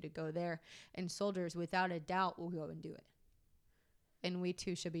want you to go there. And soldiers, without a doubt, will go and do it. And we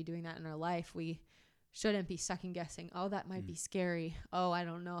too should be doing that in our life. We shouldn't be second guessing. Oh, that might be scary. Oh, I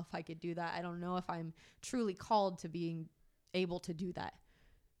don't know if I could do that. I don't know if I'm truly called to being able to do that.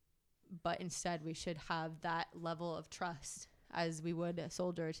 But instead, we should have that level of trust as we would a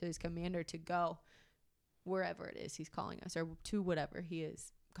soldier to his commander to go wherever it is he's calling us, or to whatever he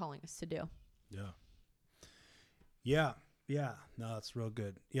is calling us to do. Yeah. No, that's real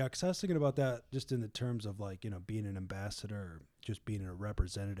good. Yeah, because I was thinking about that just in the terms of, like, being an ambassador or just being a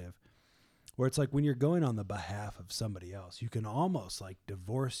representative, where it's like when you're going on the behalf of somebody else, you can almost, like,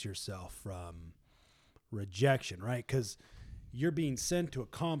 divorce yourself from rejection, right? Because you're being sent to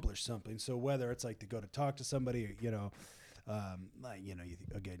accomplish something. So whether it's like to go to talk to somebody, you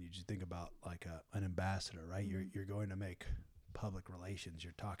just think about like an ambassador, right? You're going to make public relations.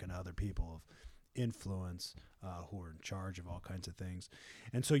 You're talking to other people of influence who are in charge of all kinds of things.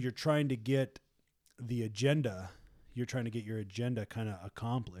 And so you're trying to get the agenda. You're trying to get your agenda kind of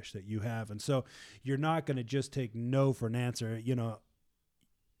accomplished that you have. And so you're not going to just take no for an answer.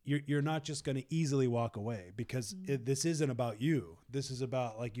 You're not just going to easily walk away, because this isn't about you. This is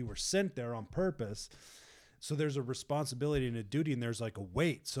about, like, you were sent there on purpose. So there's a responsibility and a duty, and there's like a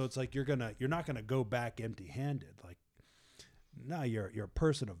weight. So it's like you're not gonna go back empty-handed. Like, no, you're a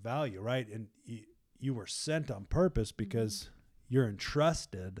person of value, right? And you were sent on purpose because you're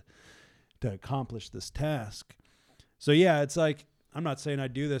entrusted to accomplish this task. So yeah, it's like, I'm not saying I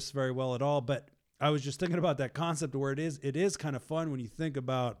do this very well at all, but I was just thinking about that concept where it is kind of fun when you think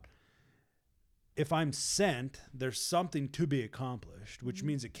about, if I'm sent, there's something to be accomplished, which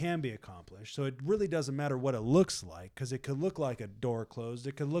means it can be accomplished. So it really doesn't matter what it looks like, because it could look like a door closed.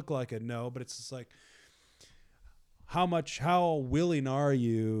 It could look like a no, but it's just like, how willing are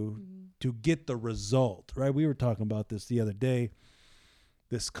you to get the result, right? We were talking about this the other day,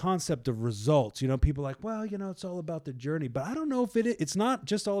 this concept of results. People are like, well, it's all about the journey. But I don't know if it's not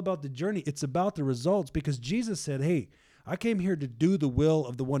just all about the journey. It's about the results, because Jesus said, hey, I came here to do the will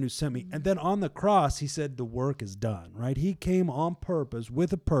of the one who sent me. And then on the cross, he said, the work is done, right? He came on purpose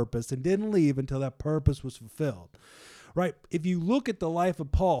with a purpose and didn't leave until that purpose was fulfilled, right? If you look at the life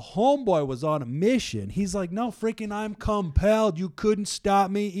of Paul, homeboy was on a mission. He's like, no, freaking, I'm compelled. You couldn't stop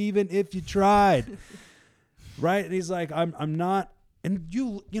me even if you tried, right? And he's like, I'm not. And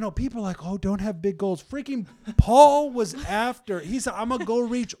you know, people are like, oh, don't have big goals. Freaking Paul was after. He said, I'm going to go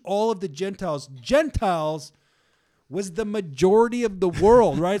reach all of the Gentiles. Gentiles was the majority of the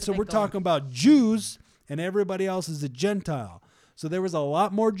world, right? So we're talking about Jews, and everybody else is a Gentile. So there was a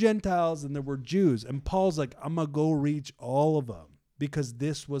lot more Gentiles than there were Jews. And Paul's like, I'm going to go reach all of them because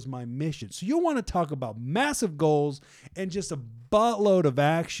this was my mission. So you want to talk about massive goals and just a buttload of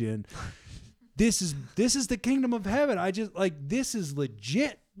action. This is the kingdom of heaven. I just like, this is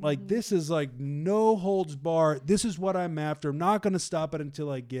legit. Like, this is like no holds bar. This is what I'm after. I'm not going to stop it until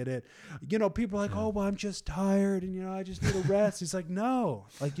I get it. You know, people are like, oh, well, I'm just tired and, you know, I just need a rest. He's like, no,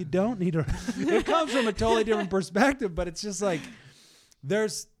 like you don't need a It comes from a totally different perspective, but it's just like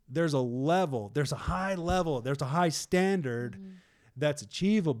there's a level, there's a high level, there's a high standard that's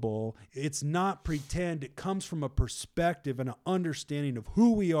achievable. It's not pretend. It comes from a perspective and an understanding of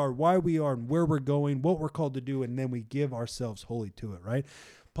who we are, why we are, and where we're going, what we're called to do, and then we give ourselves wholly to it, right?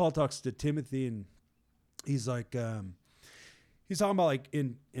 Paul talks to Timothy, and he's like, he's talking about like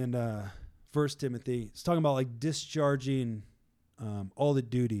in 1 Timothy, he's talking about like discharging all the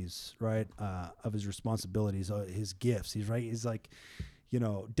duties, right, of his responsibilities, his gifts. He's like, you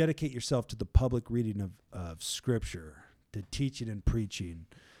know, dedicate yourself to the public reading of Scripture, to teaching and preaching,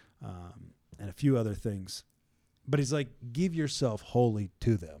 and a few other things. But he's like, give yourself wholly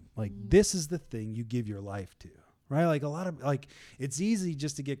to them. Like, this is the thing you give your life to, right? Like, a lot of, like, it's easy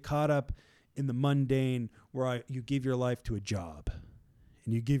just to get caught up in the mundane where you give your life to a job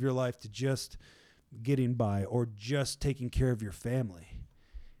and you give your life to just getting by or just taking care of your family.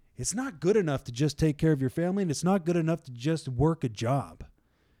 It's not good enough to just take care of your family, and it's not good enough to just work a job.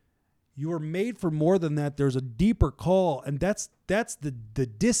 You are made for more than that. There's a deeper call, and that's the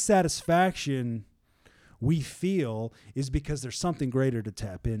dissatisfaction we feel is because there's something greater to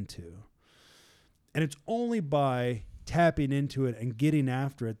tap into. And it's only by tapping into it and getting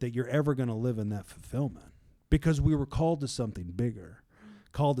after it that you're ever going to live in that fulfillment, because we were called to something bigger,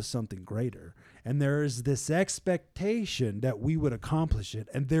 called to something greater. And there is this expectation that we would accomplish it.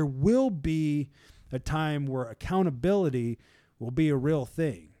 And there will be a time where accountability will be a real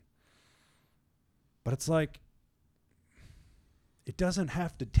thing. But it's like, it doesn't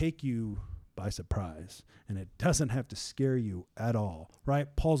have to take you by surprise, and it doesn't have to scare you at all, right?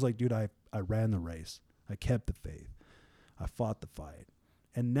 Paul's like, dude, I ran the race. I kept the faith. I fought the fight.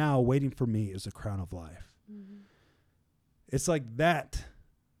 And now waiting for me is a crown of life. Mm-hmm. It's like that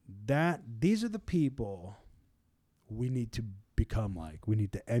these are the people we need to become like. We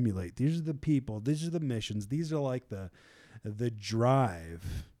need to emulate. These are the people. These are the missions. These are like the drive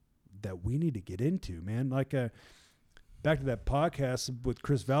that we need to get into, man. Like back to that podcast with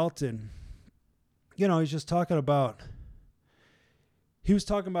Chris Valton, you know, he was talking about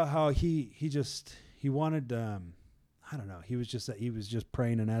how he wanted, I don't know. He was just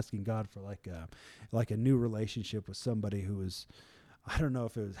praying and asking God for like a new relationship with somebody who was, I don't know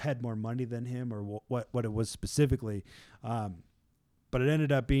if it had more money than him or what it was specifically. But it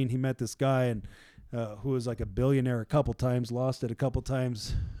ended up being, he met this guy and, who was like a billionaire a couple times, lost it a couple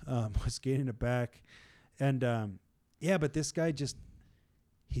times, was gaining it back. And, but this guy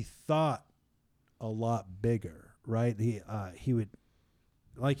he thought a lot bigger, right? He would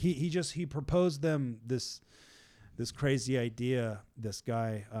like, he proposed them this crazy idea, this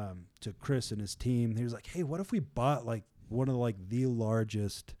guy, to Chris and his team. He was like, hey, what if we bought like one of like the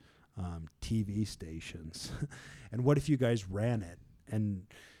largest, TV stations and what if you guys ran it? And,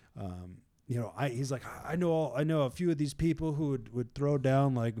 you know, he's like, I know a few of these people who would throw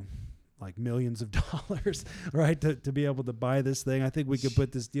down like millions of dollars, right, to be able to buy this thing. I think we could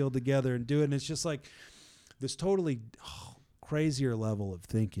put this deal together and do it. And it's just like this totally crazier level of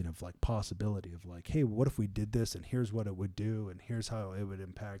thinking of like possibility of like, hey, what if we did this and here's what it would do and here's how it would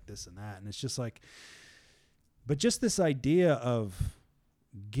impact this and that. And it's just like, but just this idea of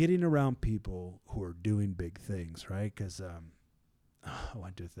getting around people who are doing big things, right? Because, I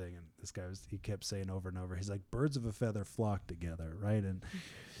went to a thing and this guy he kept saying over and over, he's like, birds of a feather flock together, right? And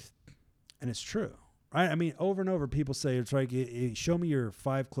it's true, right? I mean, over and over people say, it's like, show me your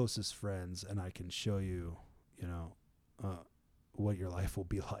 5 closest friends and I can show you, you know, what your life will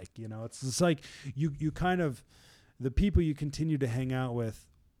be like. You know, it's like you kind of, the people you continue to hang out with,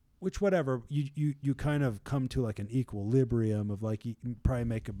 which whatever, you kind of come to like an equilibrium of like, you probably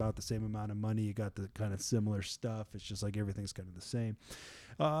make about the same amount of money. You got the kind of similar stuff. It's just like everything's kind of the same.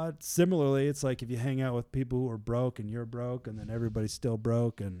 Similarly, it's like if you hang out with people who are broke and you're broke and then everybody's still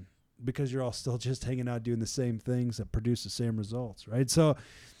broke and because you're all still just hanging out doing the same things that produce the same results, right? So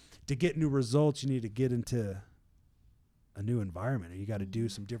to get new results, you need to get into a new environment. You got to do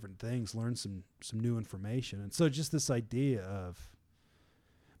some different things, learn some new information. And so just this idea of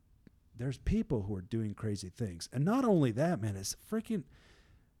there's people who are doing crazy things. And not only that, man, it's freaking,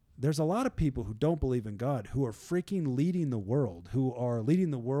 there's a lot of people who don't believe in God who are freaking leading the world, who are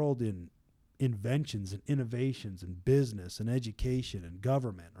leading the world in inventions and innovations and business and education and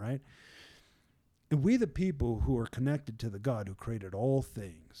government, right? And we, the people who are connected to the God who created all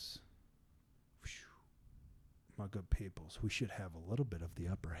things, my good peoples, we should have a little bit of the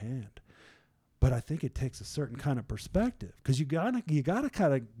upper hand. But I think it takes a certain kind of perspective, because you gotta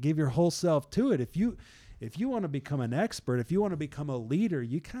kind of give your whole self to it. If you want to become an expert, if you want to become a leader,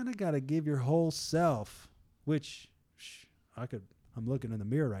 you kind of got to give your whole self, which I'm looking in the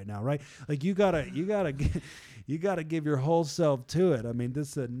mirror right now, right? Like you gotta give your whole self to it. I mean,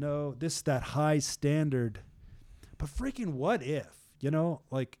 this is that high standard. But freaking what if,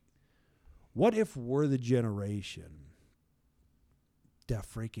 like, what if we're the generation that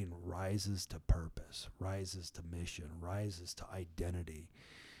freaking rises to purpose, rises to mission, rises to identity?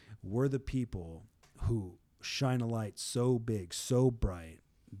 We're the people who shine a light so big, so bright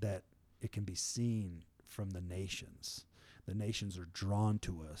that it can be seen from the nations. The nations are drawn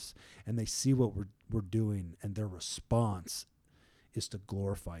to us, and they see what we're doing, and their response is to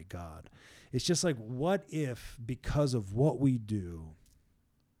glorify God. It's just like, what if because of what we do,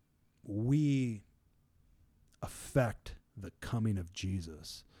 we affect the coming of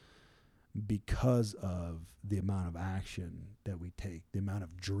Jesus because of the amount of action that we take, the amount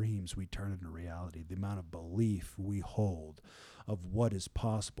of dreams we turn into reality, the amount of belief we hold of what is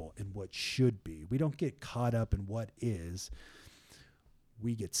possible and what should be. We don't get caught up in what is.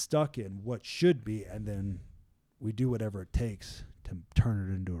 We get stuck in what should be, and then we do whatever it takes to turn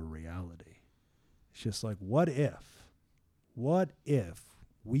it into a reality. It's just like, what if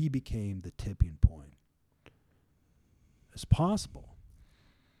we became the tipping point? It's possible.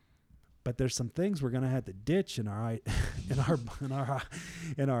 But there's some things we're going to have to ditch in our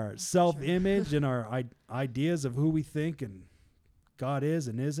self-image and our ideas of who we think and God is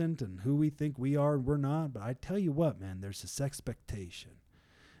and isn't, and who we think we are and we're not. But I tell you what, man, there's this expectation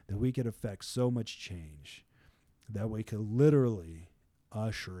that we could affect so much change that we could literally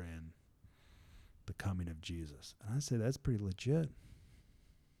usher in the coming of Jesus. And I say that's pretty legit.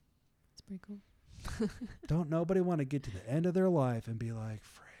 It's pretty cool. Don't nobody want to get to the end of their life and be like,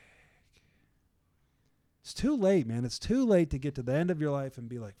 frick. It's too late, man. It's too late to get to the end of your life and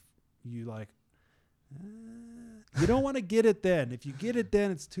be like, you don't want to get it then. If you get it then,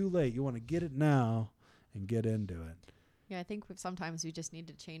 it's too late. You want to get it now and get into it. Yeah, I think sometimes we just need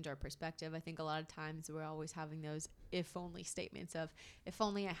to change our perspective. I think a lot of times we're always having those if only statements of, if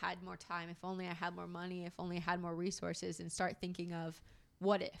only I had more time, if only I had more money, if only I had more resources, and start thinking of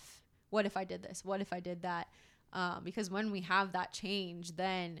what if? What if I did this? What if I did that? Because when we have that change,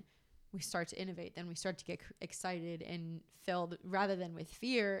 then we start to innovate. Then we start to get excited and filled, rather than with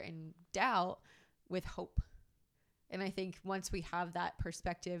fear and doubt, with hope. And I think once we have that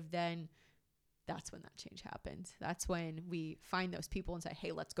perspective, then that's when that change happens. That's when we find those people and say,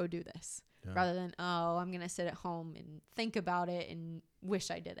 hey, let's go do this. Yeah. Rather than, oh, I'm going to sit at home and think about it and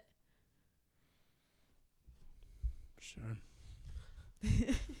wish I did it. Sure.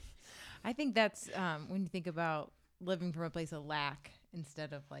 I think that's when you think about living from a place of lack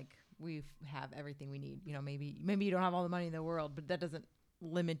instead of like we have everything we need. Maybe you don't have all the money in the world, but that doesn't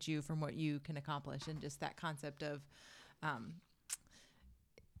limit you from what you can accomplish. And just that concept of,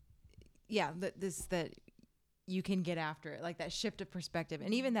 that you can get after it, like that shift of perspective,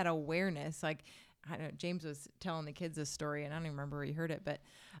 and even that awareness. Like, I don't know, James was telling the kids this story, and I don't even remember where he heard it, but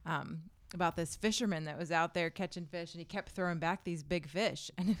about this fisherman that was out there catching fish, and he kept throwing back these big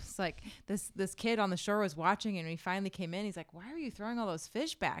fish. And it was like this kid on the shore was watching, and when he finally came in, he's like, why are you throwing all those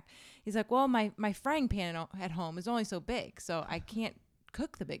fish back? He's like, well, my frying pan at home is only so big, so I can't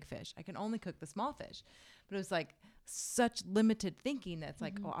cook the big fish. I can only cook the small fish. But it was like such limited thinking that's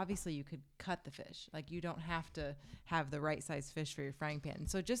like, oh, obviously you could cut the fish. Like, you don't have to have the right size fish for your frying pan. And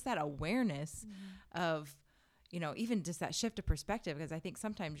so just that awareness of, even just that shift of perspective, because I think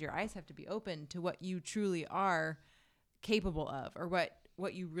sometimes your eyes have to be open to what you truly are capable of, or what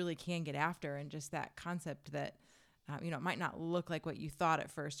you really can get after. And just that concept that, it might not look like what you thought at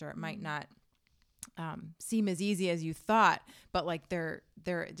first, or it might not seem as easy as you thought, but like they're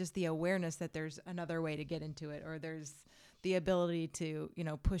just the awareness that there's another way to get into it, or there's the ability to,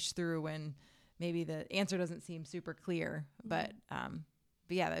 push through when maybe the answer doesn't seem super clear, but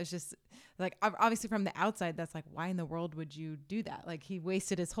But yeah, that was just like, obviously from the outside, that's like, why in the world would you do that? Like, he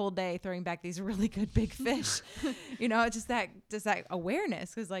wasted his whole day throwing back these really good big fish. It's just that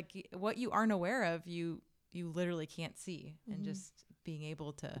awareness. Cause like what you aren't aware of, you literally can't see. And just being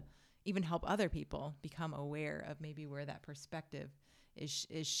able to even help other people become aware of maybe where that perspective is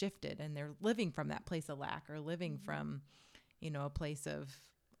shifted, and they're living from that place of lack, or living from, a place of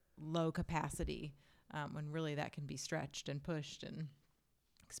low capacity, when really that can be stretched and pushed and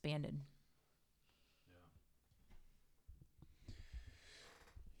expanded.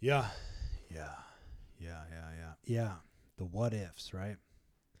 Yeah. The what ifs, right?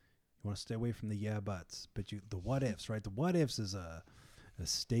 You want to stay away from the yeah buts, but the what ifs, right? The what ifs is a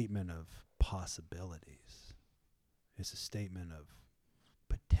statement of possibilities. It's a statement of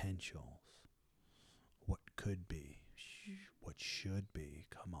potentials. What could be, what should be.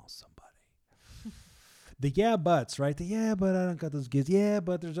 Come on, somebody. The yeah buts, right? The yeah, but I don't got those gifts. Yeah,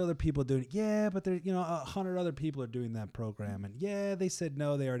 but there's other people doing it. Yeah, but there, 100 other people are doing that program. And yeah, they said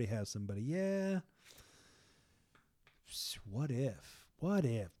no, they already have somebody. Yeah. What if? What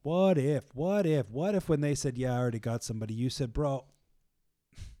if when they said, yeah, I already got somebody, you said, bro,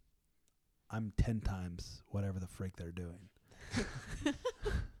 I'm 10 times whatever the frick they're doing.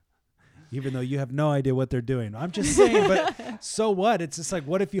 Even though you have no idea what they're doing. I'm just saying, but so what? It's just like,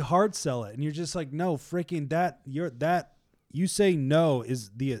 what if you hard sell it and you're just like, no, freaking you say no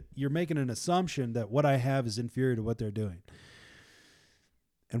you're making an assumption that what I have is inferior to what they're doing.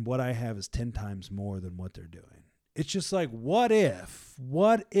 And what I have is 10 times more than what they're doing. It's just like, what if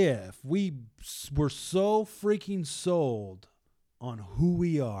we were so freaking sold on who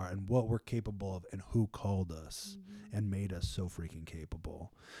we are and what we're capable of and who called us and made us so freaking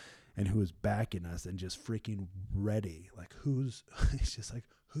capable, and who is backing us and just freaking ready. Like it's just like,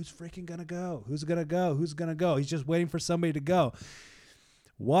 who's freaking gonna go? Who's gonna go? He's just waiting for somebody to go.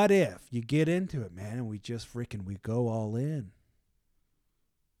 What if you get into it, man, and we go all in?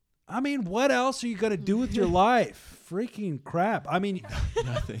 I mean, what else are you going to do with your life? Freaking crap. I mean,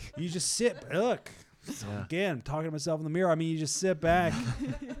 nothing. You just look, again, I'm talking to myself in the mirror. I mean, you just sit back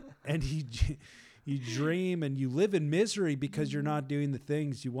and you dream and you live in misery because you're not doing the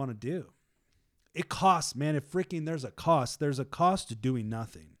things you want to do. It costs, man. There's a cost. There's a cost to doing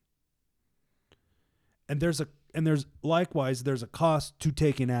nothing. And there's likewise a cost to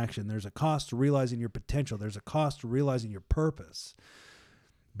taking action. There's a cost to realizing your potential. There's a cost to realizing your purpose.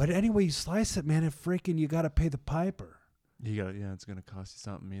 But anyway you slice it, man, you got to pay the piper. It's going to cost you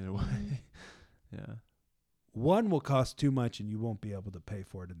something either way. Yeah. One will cost too much and you won't be able to pay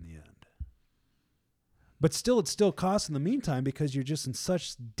for it in the end. But still, it still costs in the meantime because you're just in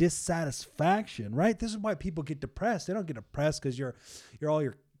such dissatisfaction, right? This is why people get depressed. They don't get depressed because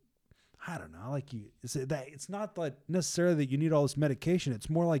I don't know, it's not like necessarily that you need all this medication. It's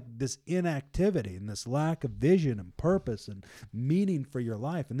more like this inactivity and this lack of vision and purpose and meaning for your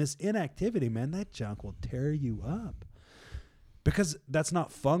life. And this inactivity, man, that junk will tear you up. Because that's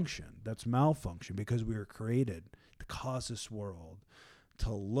not function. That's malfunction, because we were created to cause this world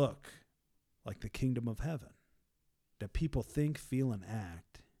to look like the kingdom of heaven. That people think, feel, and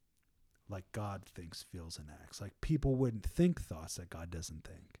act like God thinks, feels, and acts. Like people wouldn't think thoughts that God doesn't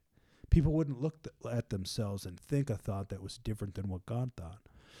think. People wouldn't look at themselves and think a thought that was different than what God thought.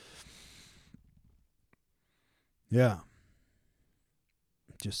 Yeah.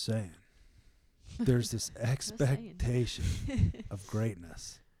 Just saying. There's this expectation of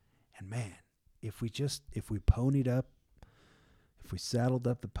greatness. And man, if we ponied up, if we saddled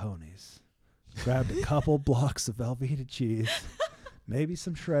up the ponies, grabbed a couple blocks of Velveeta cheese, maybe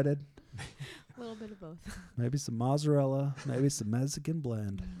some shredded, a little bit of both, maybe some mozzarella, maybe some Mexican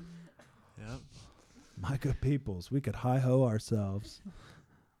blend. Yep. My good peoples, we could hi-ho ourselves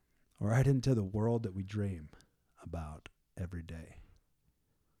right into the world that we dream about every day.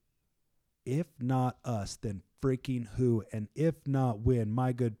 If not us, then freaking who? And if not when,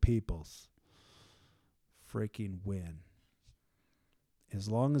 my good peoples, freaking when. As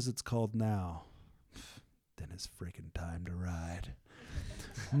long as it's called now, then it's freaking time to ride.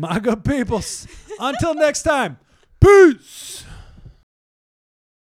 My good peoples, until next time, peace.